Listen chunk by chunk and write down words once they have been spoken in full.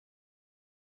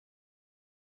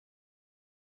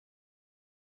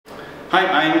Hi,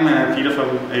 I'm Peter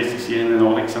from HTC in the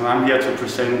Nordics, and I'm here to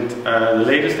present the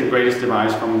latest and greatest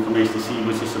device from HTC,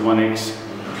 which is the One X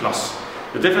Plus.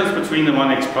 The difference between the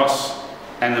One X Plus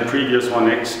and the previous One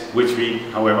X, which we,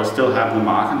 however, still have in the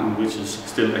market, and which is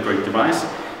still a great device,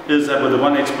 is that with the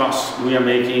One X Plus, we are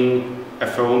making a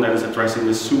phone that is addressing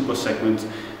the super segment.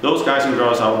 Those guys and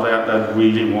girls out there that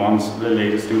really want the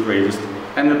latest and greatest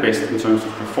and the best in terms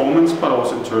of performance, but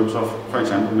also in terms of, for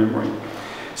example, memory.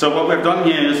 So what we've done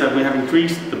here is that we have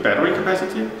increased the battery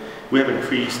capacity, we have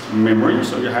increased memory,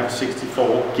 so you have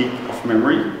 64 gig of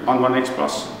memory on One X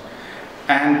Plus,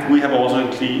 and we have also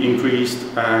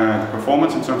increased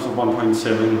performance in terms of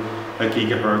 1.7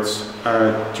 gigahertz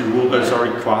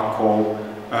quad-core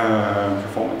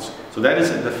performance. So that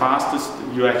is the fastest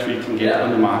you actually can get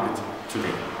on the market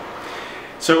today.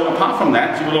 So apart from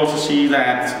that, you will also see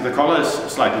that the color is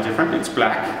slightly different. It's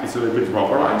black, it's a little bit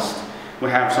rubberized. We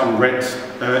have some red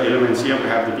elements here. We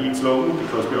have the Beats logo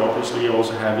because we're obviously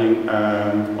also having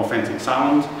authentic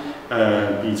sound,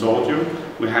 Beats audio.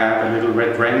 We have a little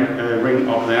red ring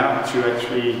up there to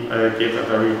actually give a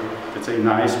very, let's say,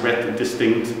 nice red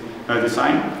distinct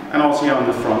design. And also here on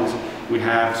the front we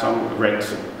have some red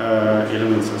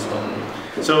elements as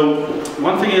well. So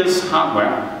one thing is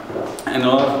hardware,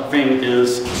 another thing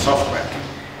is software.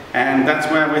 And that's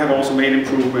where we have also made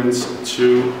improvements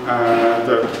to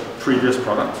the previous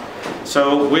product.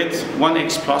 So with One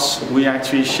X Plus, we are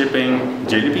actually shipping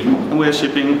Jelly Bean and we are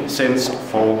shipping Sense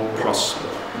 4 Plus.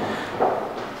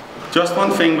 Just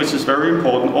one thing which is very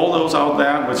important, all those out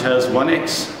there which has One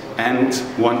X and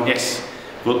One S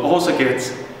will also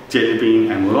get Jelly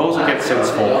Bean and will also get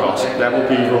Sense 4 Plus. That will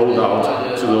be rolled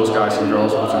out to those guys and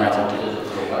girls automatically.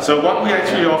 So what we're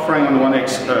actually offering on the One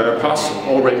X Plus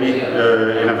already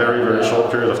in a very, very short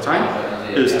period of time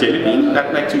is Jelly Bean.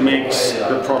 That actually makes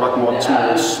the product more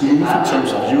smooth in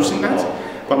terms of using that.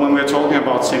 But when we're talking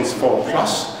about Sense 4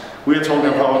 Plus, we're talking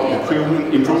about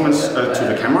improvements to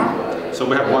the camera. So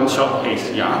we have one-shot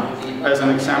HDR as an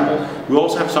example. We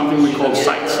also have something we call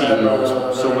sightseeing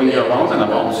mode. So when you're around and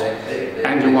about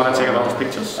and you want to take a lot of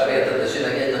pictures,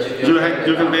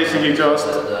 you can basically just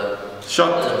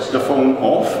shut the phone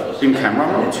off in camera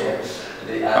mode.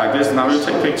 Like this, now you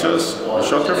take pictures,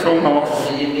 shut your phone off,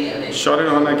 shut it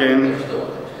on again,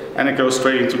 and it goes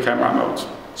straight into camera mode.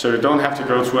 So you don't have to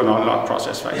go through an unlock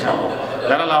process, for example.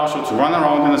 That allows you to run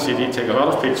around in the city, take a lot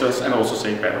of pictures, and also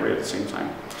save battery at the same time.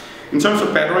 In terms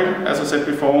of battery, as I said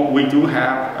before, we do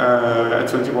have a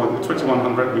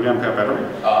 2100 mAh battery.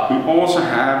 We also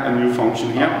have a new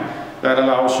function here that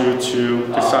allows you to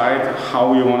decide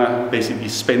how you want to basically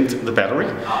spend the battery.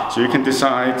 So you can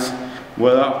decide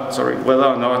whether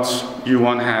or not you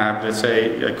want to have, let's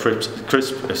say, a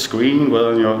crisp screen, whether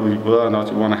or not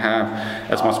you want to have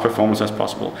as much performance as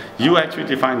possible. You actually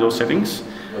define those settings,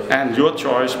 and your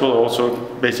choice will also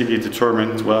basically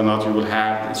determine whether or not you will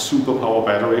have a super power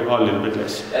battery or a little bit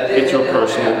less. It's your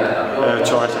personal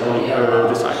choice that will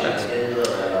decide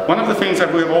that. One of the things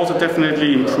that we have also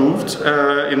definitely improved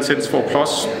in Sense 4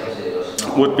 Plus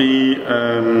would be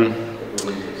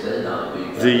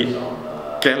the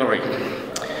gallery.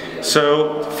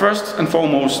 So first and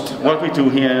foremost, what we do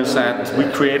here is that we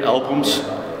create albums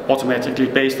automatically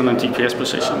based on a GPS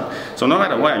position. So no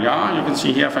matter where you are, you can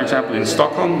see here, for example, in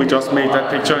Stockholm, we just made that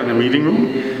picture in the meeting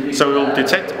room. So it will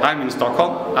detect I'm in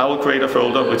Stockholm, I will create a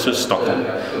folder which is Stockholm.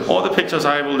 All the pictures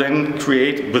I will then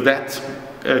create with that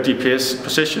GPS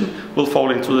position will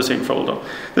fall into the same folder.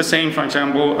 The same, for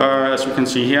example, as you can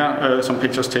see here, some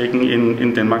pictures taken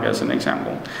in Denmark as an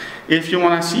example. If you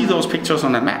want to see those pictures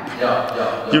on a map,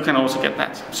 you can also get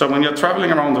that. So when you're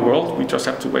traveling around the world, we just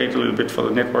have to wait a little bit for the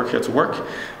network here to work,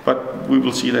 but we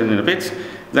will see that in a bit,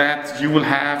 that you will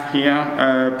have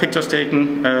here pictures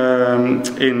taken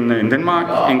in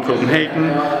Denmark, in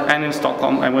Copenhagen, and in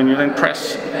Stockholm, and when you then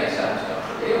press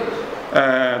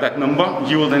that number,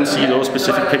 you will then see those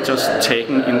specific pictures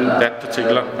taken in that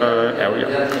particular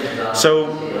area. So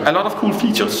a lot of cool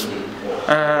features.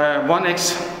 One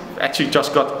X actually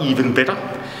just got even better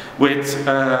with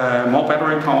more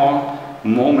battery power,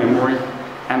 more memory,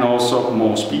 and also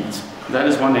more speed. That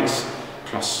is One X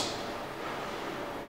Plus.